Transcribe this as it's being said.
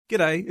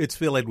G'day, it's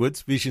Phil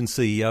Edwards, Vision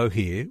CEO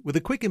here, with a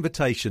quick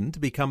invitation to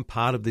become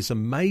part of this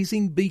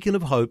amazing beacon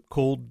of hope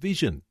called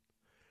Vision.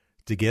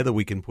 Together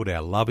we can put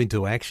our love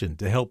into action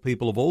to help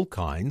people of all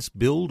kinds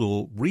build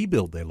or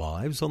rebuild their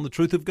lives on the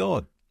truth of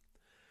God.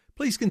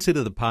 Please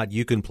consider the part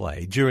you can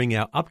play during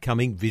our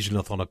upcoming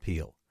Visionathon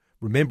appeal,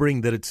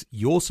 remembering that it's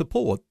your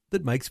support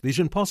that makes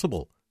Vision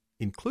possible,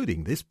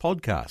 including this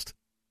podcast.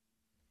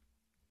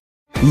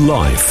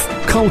 Life,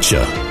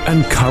 culture,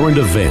 and current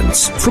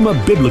events from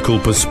a biblical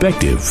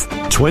perspective.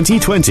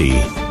 2020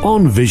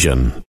 on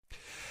Vision.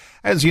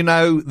 As you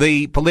know,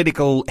 the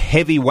political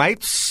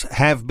heavyweights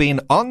have been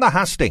on the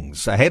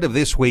hustings ahead of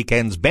this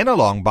weekend's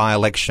Bennelong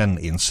by-election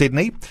in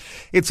Sydney.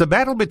 It's a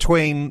battle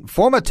between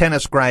former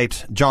tennis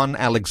great John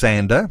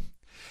Alexander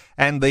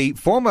and the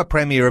former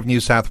Premier of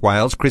New South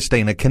Wales,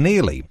 Kristina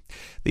Keneally.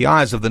 The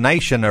eyes of the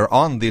nation are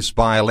on this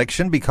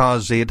by-election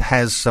because it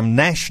has some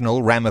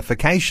national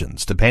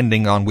ramifications,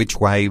 depending on which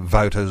way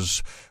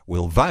voters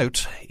will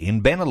vote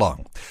in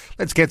Bennelong.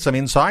 Let's get some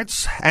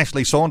insights.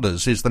 Ashley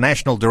Saunders is the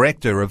National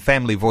Director of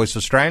Family Voice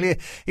Australia.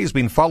 He's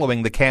been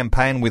following the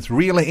campaign with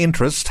real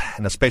interest,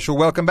 and a special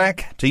welcome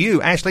back to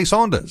you, Ashley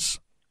Saunders.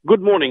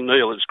 Good morning,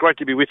 Neil. It's great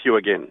to be with you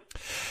again.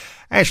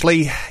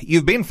 Ashley,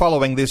 you've been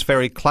following this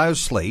very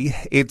closely.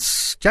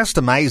 It's just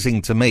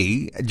amazing to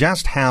me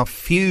just how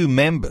few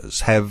members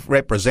have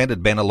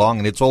represented Bennelong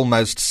in its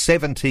almost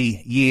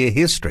 70-year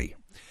history.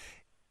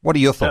 What are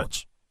your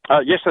thoughts?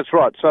 Yes, that's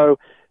right. So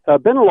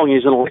Bennelong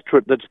is an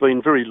electorate that's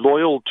been very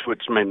loyal to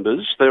its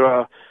members.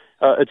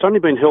 It's only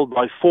been held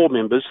by 4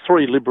 members,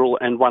 3 Liberal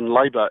and 1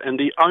 Labor, and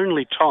the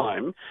only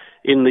time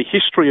in the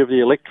history of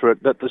the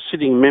electorate that the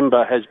sitting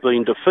member has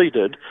been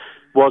defeated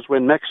was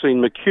when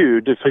Maxine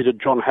McHugh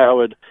defeated John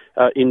Howard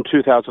in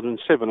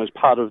 2007 as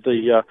part of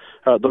the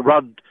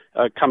Rudd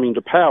coming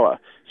to power.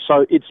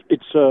 So it's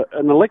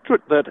an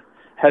electorate that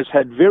has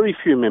had very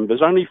few members,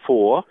 only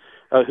 4,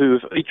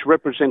 who've each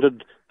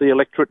represented the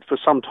electorate for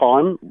some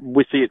time,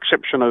 with the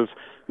exception of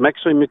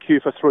Maxine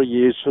McHugh for 3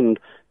 years, and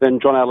then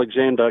John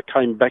Alexander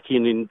came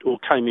in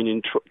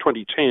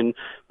 2010,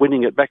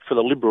 winning it back for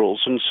the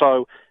Liberals. And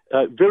so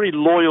very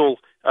loyal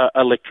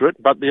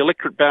electorate, but the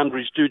electorate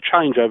boundaries do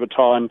change over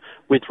time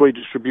with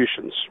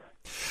redistributions.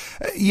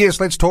 Yes,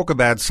 let's talk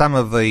about some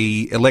of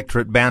the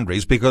electorate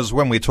boundaries, because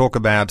when we talk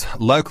about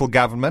local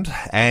government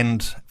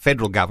and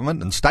federal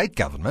government and state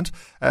government,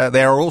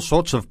 there are all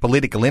sorts of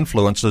political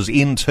influences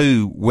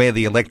into where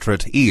the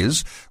electorate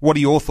is. What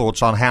are your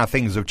thoughts on how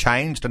things have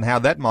changed and how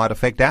that might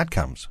affect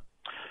outcomes?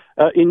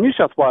 In New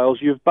South Wales,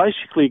 you've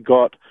basically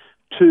got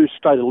 2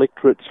 state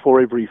electorates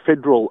for every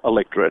federal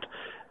electorate.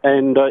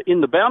 And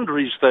in the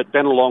boundaries that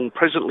Bennelong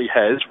presently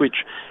has,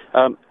 which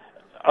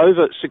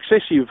over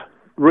successive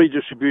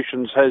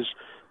redistributions has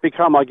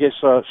become, I guess,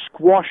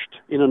 squashed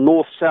in a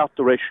north-south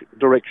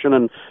direction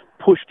and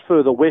pushed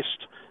further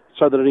west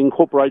so that it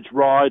incorporates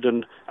Ryde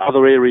and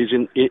other areas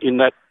in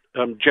that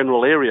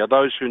general area.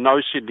 Those who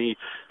know Sydney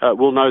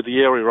will know the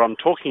area I'm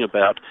talking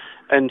about.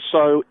 And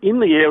so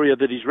in the area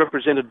that is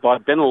represented by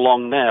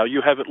Bennelong now,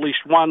 you have at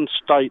least 1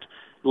 state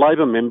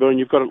Labor member and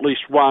you've got at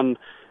least 1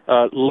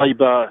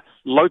 Labor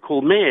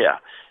local mayor.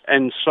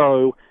 And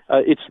so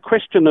it's a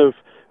question of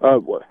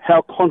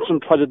how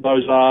concentrated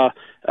those are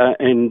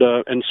and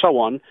so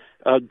on.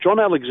 John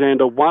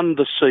Alexander won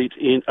the seat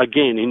in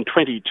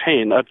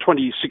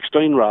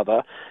 2016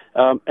 rather,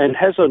 and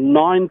has a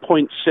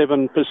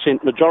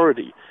 9.7%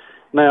 majority.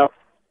 Now,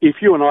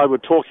 if you and I were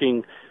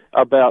talking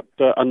about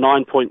a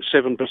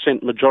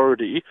 9.7%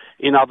 majority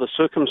in other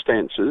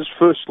circumstances,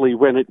 firstly,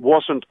 when it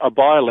wasn't a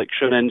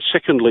by-election, and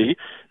secondly,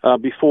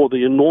 before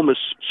the enormous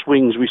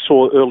swings we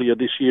saw earlier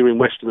this year in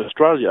Western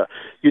Australia,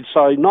 you'd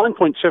say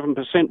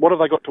 9.7%, what have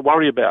they got to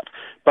worry about?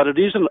 But it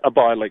isn't a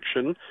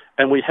by-election,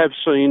 and we have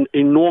seen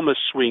enormous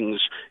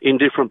swings in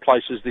different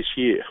places this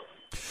year.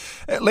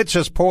 Let's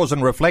just pause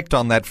and reflect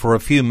on that for a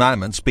few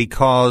moments,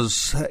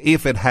 because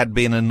if it had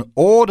been an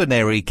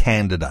ordinary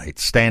candidate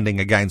standing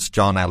against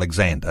John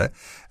Alexander,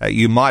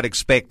 you might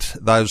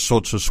expect those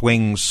sorts of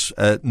swings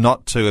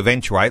not to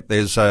eventuate.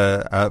 There's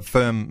a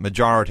firm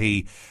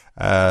majority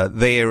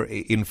there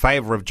in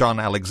favour of John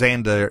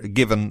Alexander,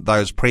 given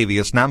those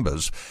previous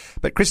numbers.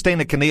 But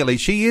Kristina Keneally,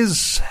 she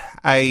is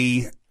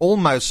a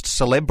almost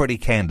celebrity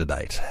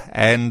candidate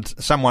and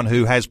someone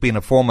who has been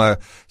a former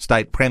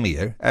state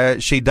premier.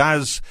 She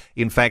does,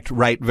 in fact,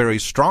 rate very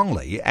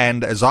strongly,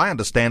 and as I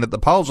understand it, the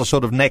polls are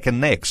sort of neck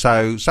and neck.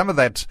 So some of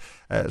that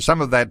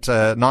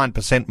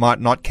 9% might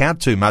not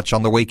count too much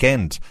on the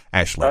weekend.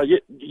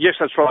 Ashley, yes,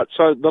 that's right.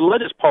 So the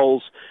latest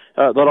polls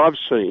that I've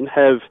seen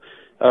have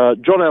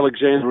John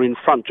Alexander in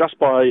front just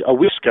by a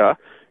whisker,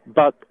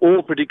 but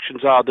all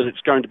predictions are that it's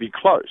going to be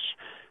close.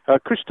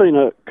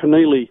 Kristina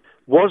Keneally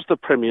was the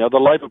Premier, the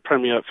Labor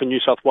Premier for New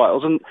South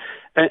Wales,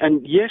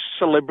 and yes,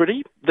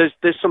 celebrity.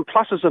 There's some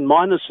pluses and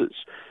minuses.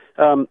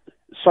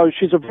 So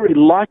she's a very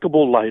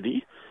likeable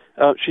lady.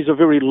 She's a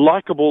very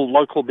likeable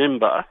local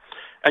member,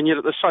 and yet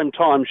at the same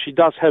time she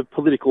does have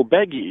political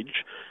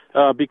baggage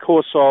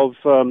because of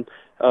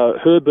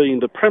her being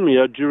the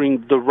Premier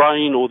during the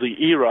reign or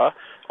the era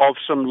of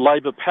some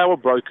Labor power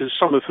brokers,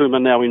 some of whom are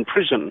now in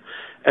prison.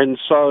 And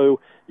so,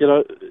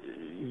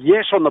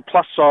 yes, on the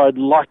plus side,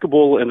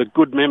 likeable and a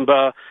good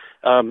member,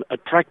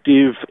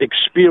 attractive,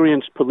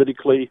 experienced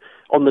politically.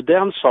 On the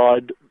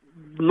downside,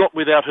 not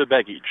without her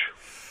baggage.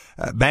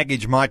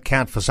 Baggage might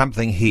count for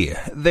something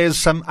here. There's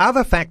some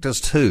other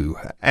factors too,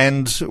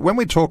 and when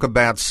we talk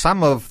about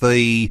some of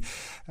the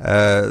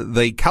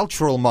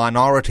cultural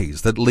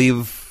minorities that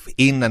live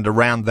in and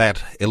around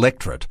that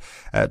electorate,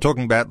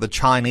 talking about the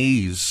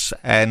Chinese,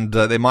 and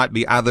there might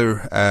be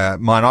other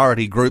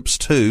minority groups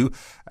too,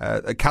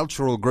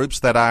 cultural groups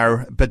that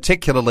are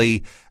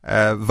particularly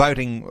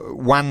voting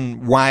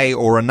one way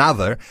or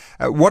another.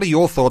 What are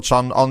your thoughts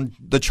on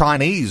the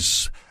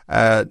Chinese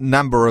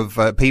number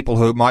of people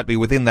who might be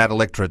within that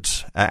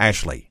electorate,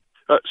 Ashley?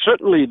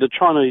 Certainly the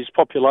Chinese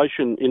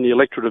population in the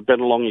electorate of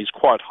Bennelong is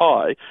quite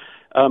high,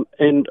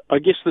 and I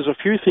guess there's a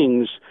few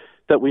things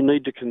that we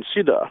need to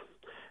consider,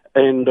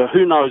 and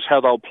who knows how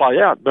they'll play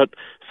out. But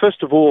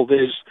first of all,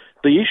 there's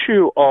the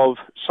issue of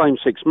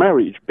same-sex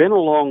marriage.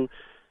 Bennelong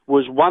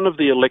was one of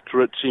the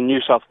electorates in New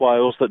South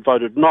Wales that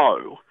voted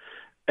no,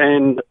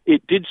 and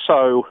it did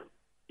so,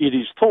 it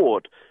is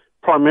thought,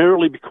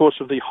 primarily because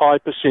of the high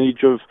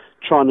percentage of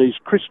Chinese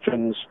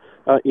Christians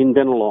in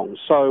Bennelong.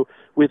 So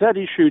with that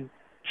issue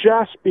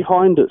just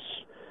behind us,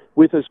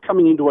 with us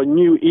coming into a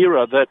new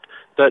era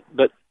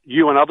that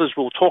you and others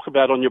will talk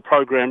about on your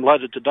program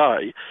later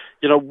today,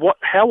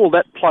 how will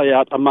that play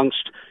out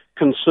amongst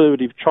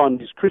conservative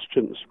Chinese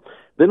Christians?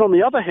 Then on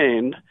the other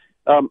hand,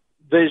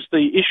 there's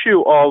the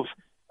issue of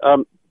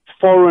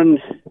foreign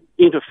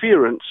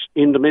interference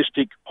in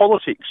domestic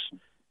politics.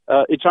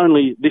 It's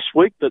only this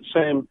week that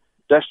Sam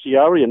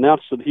Dastyari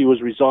announced that he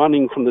was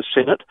resigning from the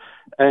Senate,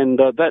 and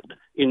that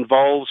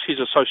involves his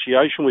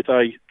association with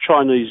a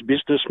Chinese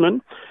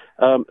businessman.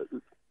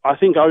 I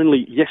think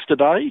only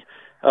yesterday,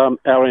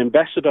 our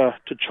ambassador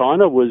to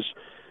China was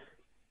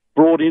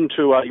brought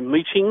into a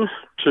meeting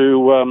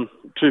to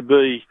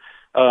be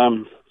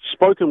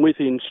spoken with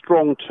in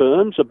strong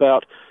terms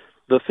about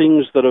the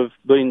things that have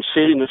been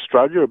said in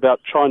Australia about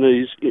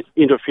Chinese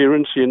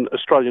interference in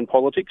Australian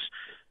politics.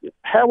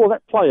 How will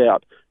that play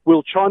out?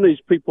 Will Chinese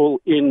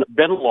people in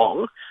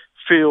Bennelong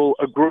feel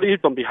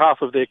aggrieved on behalf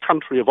of their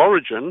country of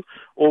origin,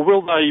 or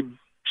will they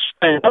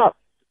stand up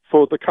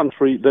for the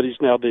country that is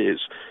now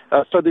theirs?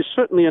 So there's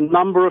certainly a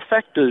number of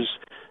factors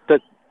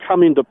that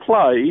come into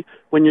play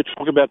when you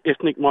talk about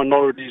ethnic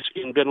minorities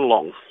in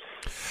Bennelong.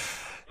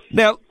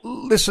 Now,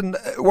 listen,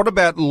 what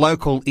about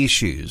local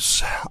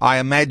issues? I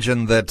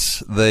imagine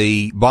that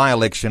the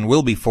by-election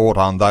will be fought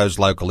on those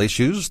local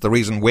issues. The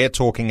reason we're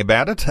talking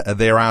about it,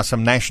 there are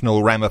some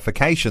national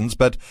ramifications,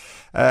 but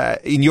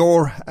in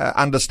your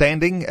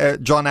understanding,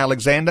 John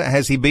Alexander,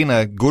 has he been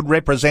a good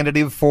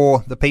representative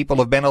for the people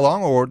of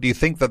Bennelong, or do you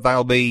think that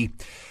they'll be,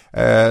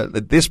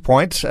 at this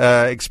point,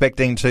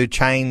 expecting to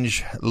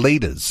change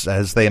leaders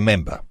as their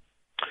member?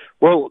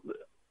 Well,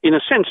 in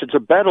a sense, it's a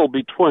battle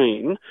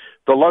between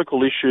the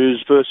local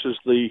issues versus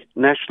the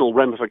national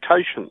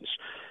ramifications.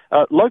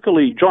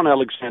 Locally, John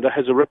Alexander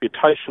has a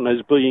reputation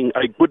as being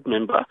a good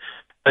member.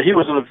 He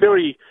was a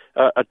very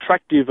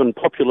attractive and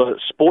popular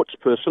sports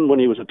person when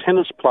he was a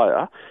tennis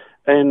player,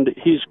 and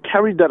he's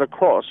carried that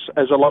across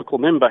as a local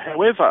member.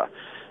 However,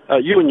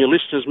 you and your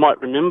listeners might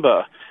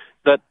remember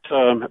that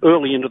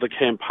early into the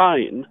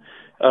campaign,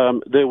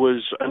 there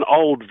was an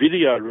old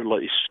video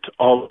released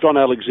of John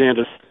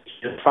Alexander's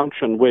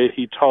function where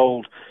he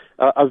told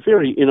a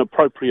very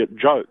inappropriate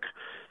joke,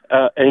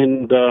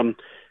 and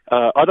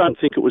I don't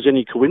think it was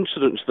any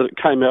coincidence that it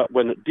came out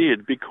when it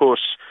did,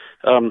 because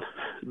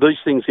these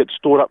things get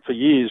stored up for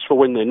years for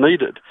when they're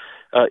needed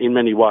in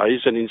many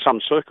ways and in some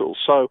circles.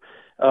 So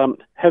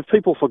have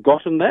people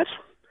forgotten that?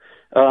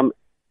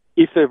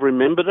 If they've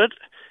remembered it,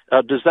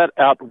 does that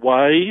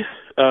outweigh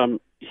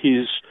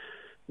his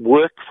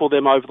work for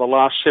them over the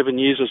last 7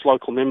 years as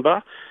local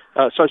member?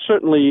 So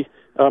certainly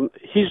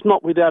he's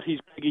not without his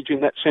baggage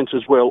in that sense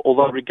as well,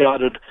 although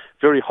regarded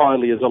very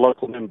highly as a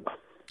local member.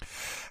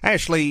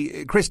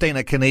 Ashley,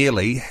 Christina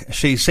Keneally,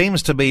 she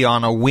seems to be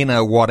on a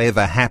winner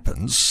whatever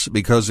happens,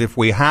 because if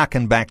we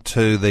hearken back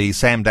to the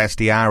Sam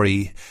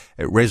Dastyari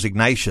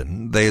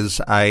resignation, there's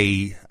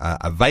a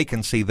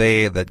vacancy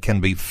there that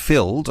can be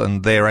filled,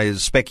 and there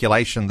is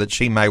speculation that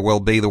she may well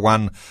be the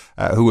one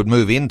who would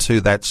move into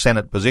that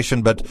Senate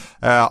position, but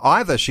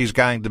either she's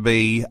going to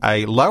be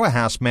a lower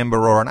house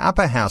member or an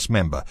upper house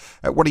member.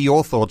 What are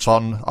your thoughts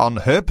on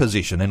her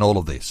position in all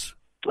of this?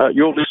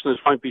 Your listeners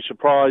won't be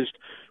surprised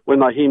when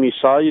they hear me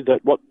say that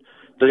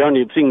the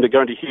only thing they're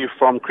going to hear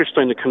from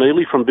Christina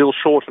Keneally, from Bill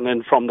Shorten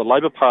and from the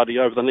Labor Party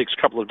over the next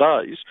couple of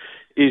days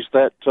is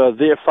that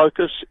their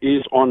focus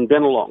is on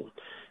Bennelong.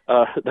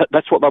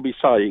 That's what they'll be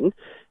saying.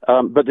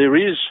 But there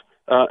is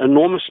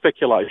enormous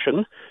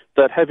speculation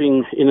that,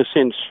 having, in a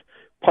sense,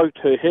 poked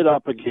her head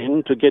up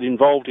again to get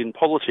involved in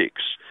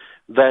politics,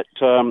 that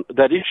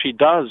if she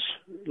does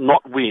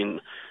not win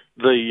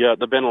the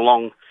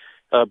Bennelong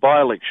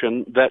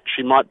by-election, that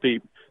she might be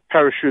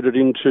parachuted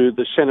into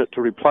the Senate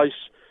to replace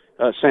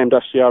Sam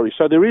Dastyari.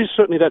 So there is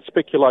certainly that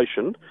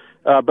speculation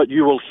but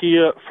you will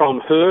hear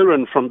from her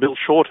and from Bill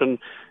Shorten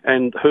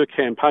and her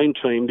campaign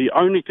team. The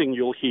only thing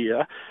you'll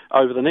hear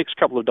over the next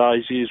couple of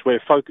days is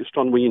we're focused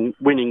on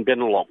winning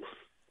Bennelong.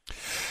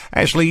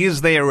 Ashley,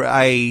 is there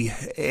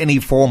any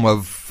form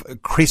of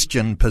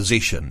Christian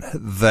position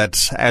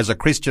that, as a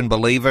Christian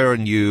believer,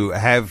 and you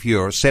have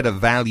your set of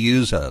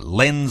values, a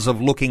lens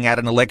of looking at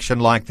an election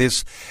like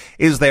this,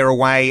 is there a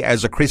way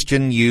as a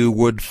Christian you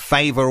would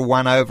favour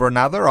one over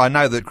another? I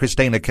know that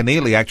Kristina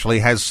Keneally actually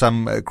has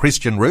some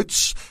Christian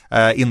roots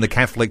in the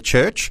Catholic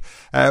Church.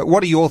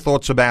 What are your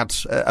thoughts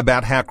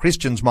about how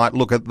Christians might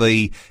look at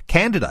the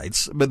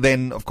candidates, but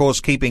then, of course,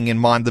 keeping in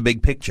mind the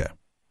big picture?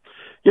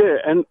 Yeah,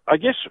 and I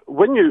guess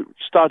when you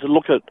start to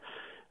look at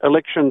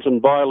elections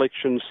and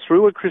by-elections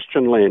through a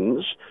Christian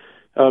lens,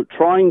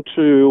 trying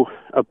to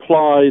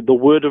apply the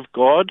Word of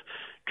God,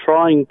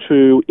 trying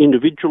to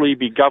individually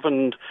be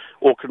governed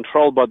or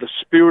controlled by the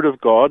Spirit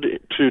of God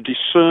to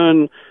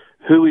discern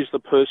who is the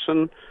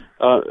person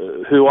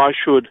who I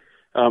should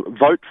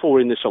vote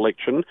for in this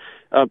election,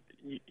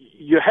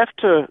 you have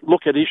to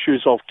look at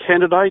issues of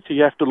candidate,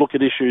 you have to look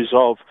at issues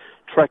of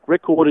track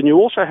record, and you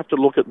also have to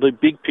look at the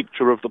big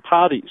picture of the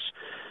parties.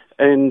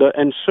 And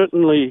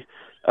certainly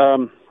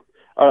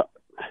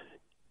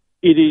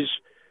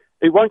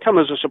it won't come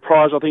as a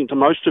surprise, I think, to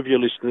most of your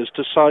listeners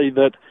to say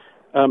that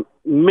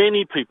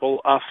many people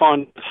are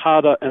finding it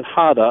harder and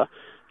harder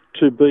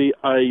to be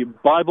a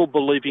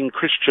Bible-believing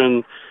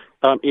Christian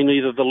in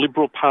either the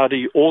Liberal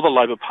Party or the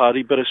Labor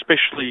Party, but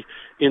especially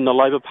in the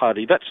Labor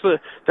Party. That's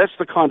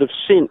the kind of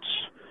sense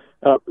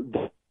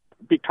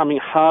becoming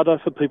harder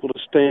for people to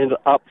stand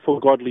up for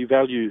godly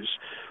values.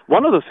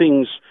 One of the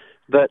things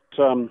that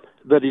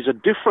is a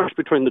difference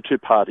between the two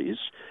parties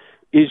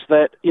is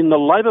that in the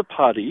Labor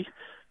Party,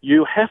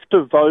 you have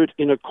to vote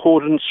in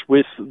accordance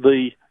with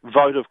the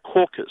vote of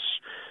caucus.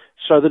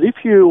 So that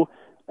if you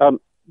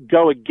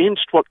go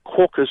against what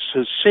caucus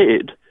has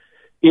said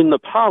in the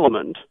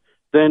Parliament,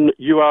 then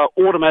you are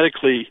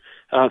automatically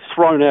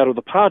thrown out of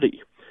the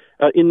party.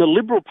 In the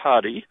Liberal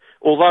Party,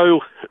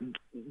 although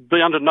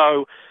be under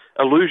no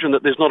illusion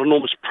that there's not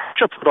enormous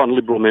pressure put on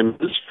Liberal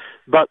members,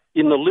 but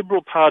in the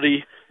Liberal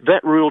Party,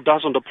 that rule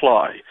doesn't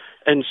apply.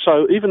 And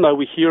so even though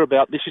we hear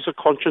about this is a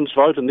conscience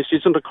vote and this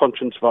isn't a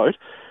conscience vote,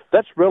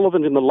 that's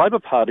relevant in the Labor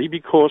Party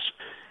because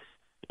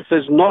if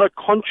there's not a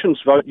conscience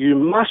vote, you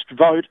must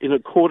vote in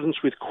accordance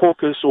with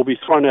caucus or be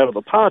thrown out of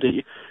the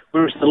party,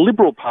 whereas the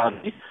Liberal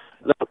Party,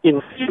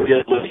 in theory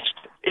at least,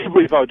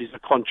 every vote is a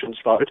conscience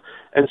vote.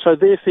 And so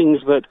they're things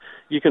that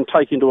you can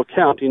take into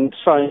account in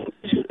saying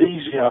it's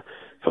easier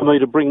for me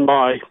to bring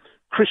my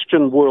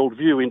Christian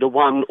worldview into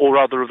one or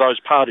other of those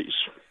parties.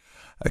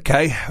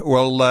 Okay,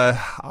 well,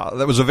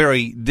 that was a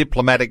very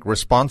diplomatic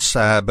response,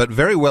 but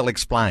very well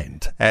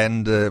explained.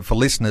 And for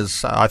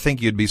listeners, I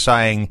think you'd be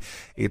saying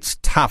it's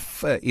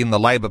tough in the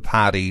Labor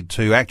Party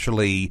to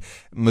actually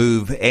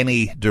move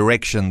any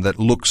direction that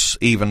looks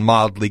even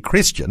mildly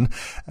Christian.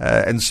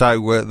 And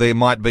so there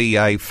might be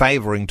a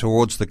favouring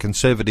towards the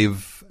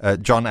Conservative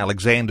John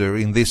Alexander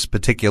in this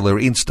particular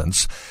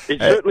instance.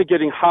 It's certainly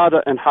getting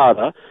harder and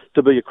harder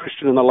to be a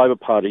Christian in the Labor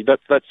Party.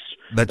 That's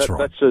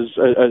right. That's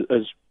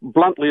as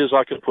bluntly as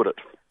I can put it.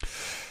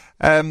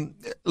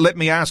 Let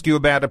me ask you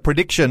about a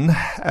prediction.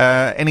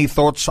 Any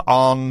thoughts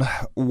on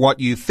what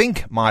you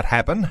think might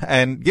happen?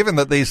 And given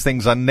that these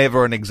things are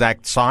never an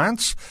exact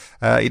science,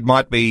 it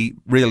might be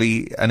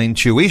really an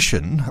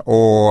intuition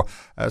or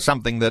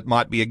something that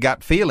might be a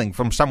gut feeling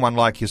from someone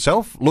like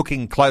yourself,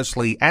 looking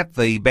closely at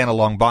the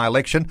Bennelong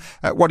by-election.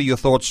 What are your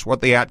thoughts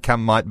what the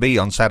outcome might be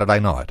on Saturday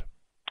night?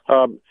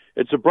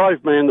 It's a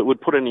brave man that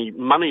would put any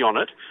money on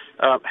it.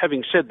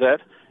 Having said that,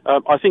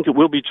 I think it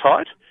will be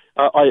tight.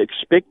 I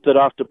expect that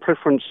after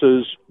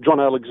preferences, John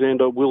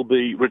Alexander will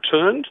be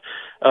returned,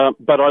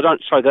 but I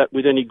don't say that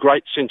with any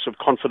great sense of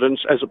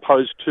confidence as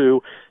opposed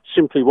to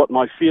simply what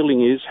my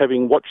feeling is,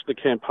 having watched the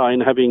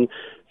campaign, having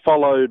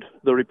followed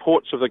the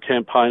reports of the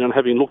campaign and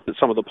having looked at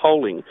some of the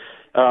polling.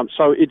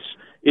 So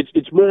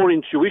it's more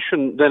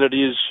intuition than it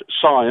is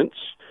science,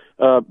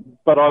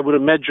 but I would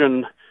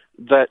imagine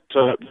that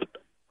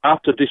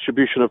after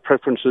distribution of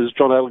preferences,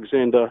 John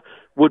Alexander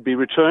would be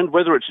returned.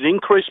 Whether it's an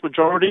increased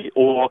majority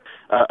or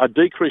a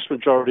decreased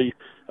majority,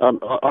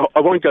 I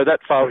won't go that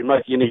far in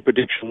making any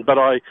prediction, but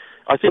I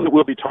think it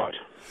will be tight.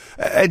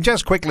 And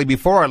just quickly,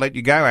 before I let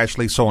you go,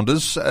 Ashley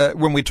Saunders,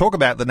 when we talk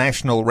about the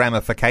national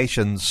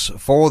ramifications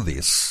for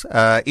this,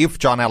 if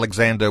John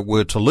Alexander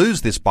were to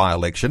lose this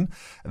by-election,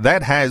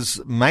 that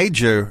has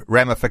major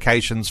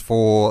ramifications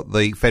for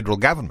the federal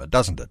government,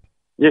 doesn't it?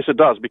 Yes, it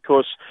does,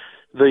 because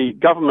the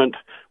government,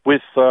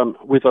 with a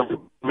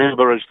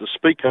member as the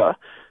Speaker,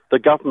 the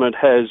government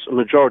has a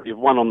majority of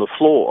one on the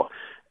floor.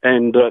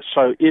 And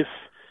so if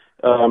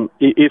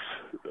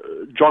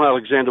John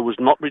Alexander was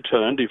not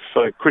returned, if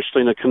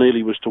Kristina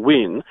Keneally was to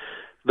win,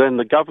 then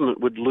the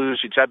government would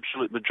lose its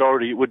absolute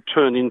majority. It would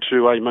turn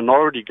into a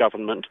minority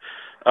government.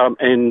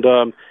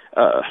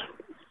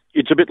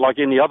 It's a bit like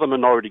any other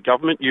minority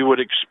government. You would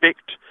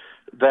expect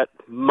that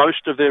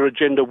most of their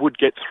agenda would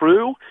get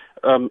through,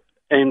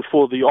 and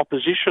for the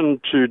opposition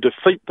to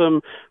defeat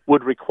them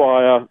would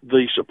require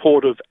the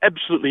support of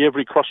absolutely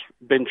every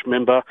crossbench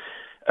member,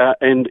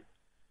 and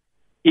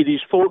it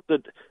is thought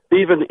that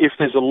even if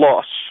there's a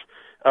loss,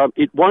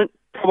 it won't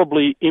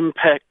probably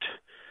impact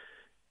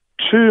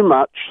too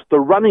much the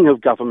running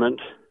of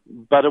government,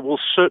 but it will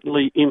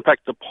certainly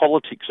impact the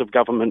politics of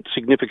government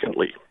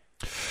significantly.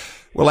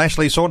 Well,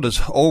 Ashley Saunders,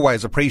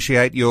 always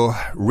appreciate your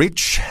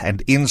rich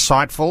and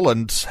insightful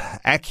and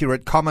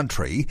accurate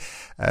commentary.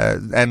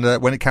 And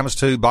when it comes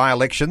to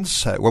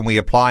by-elections, when we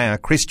apply a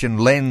Christian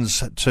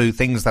lens to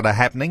things that are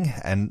happening,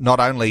 and not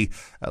only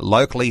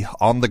locally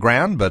on the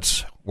ground,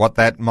 but what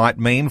that might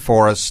mean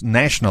for us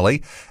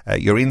nationally,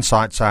 your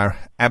insights are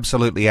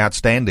absolutely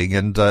outstanding,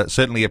 and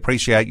certainly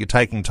appreciate you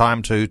taking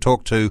time to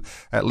talk to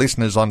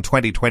listeners on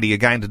 2020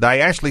 again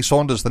today. Ashley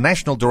Saunders, the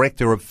National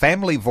Director of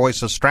Family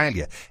Voice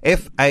Australia,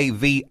 fava.org.au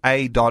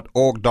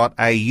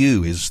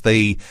is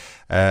the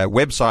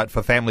website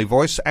for Family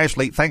Voice.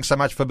 Ashley, thanks so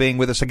much for being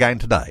with us again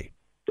today.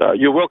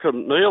 You're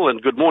welcome, Neil,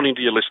 and good morning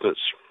to your listeners.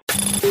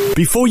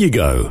 Before you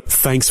go,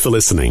 thanks for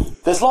listening.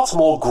 There's lots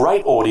more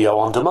great audio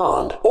on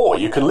demand, or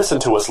you can listen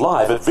to us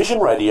live at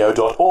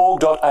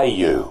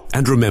visionradio.org.au.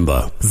 And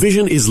remember,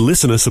 Vision is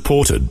listener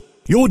supported.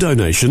 Your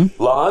donation,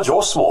 large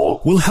or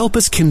small, will help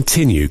us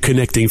continue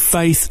connecting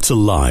faith to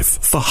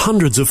life for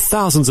hundreds of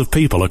thousands of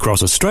people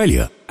across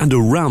Australia and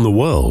around the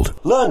world.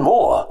 Learn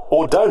more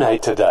or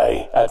donate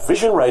today at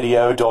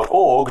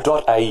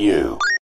visionradio.org.au.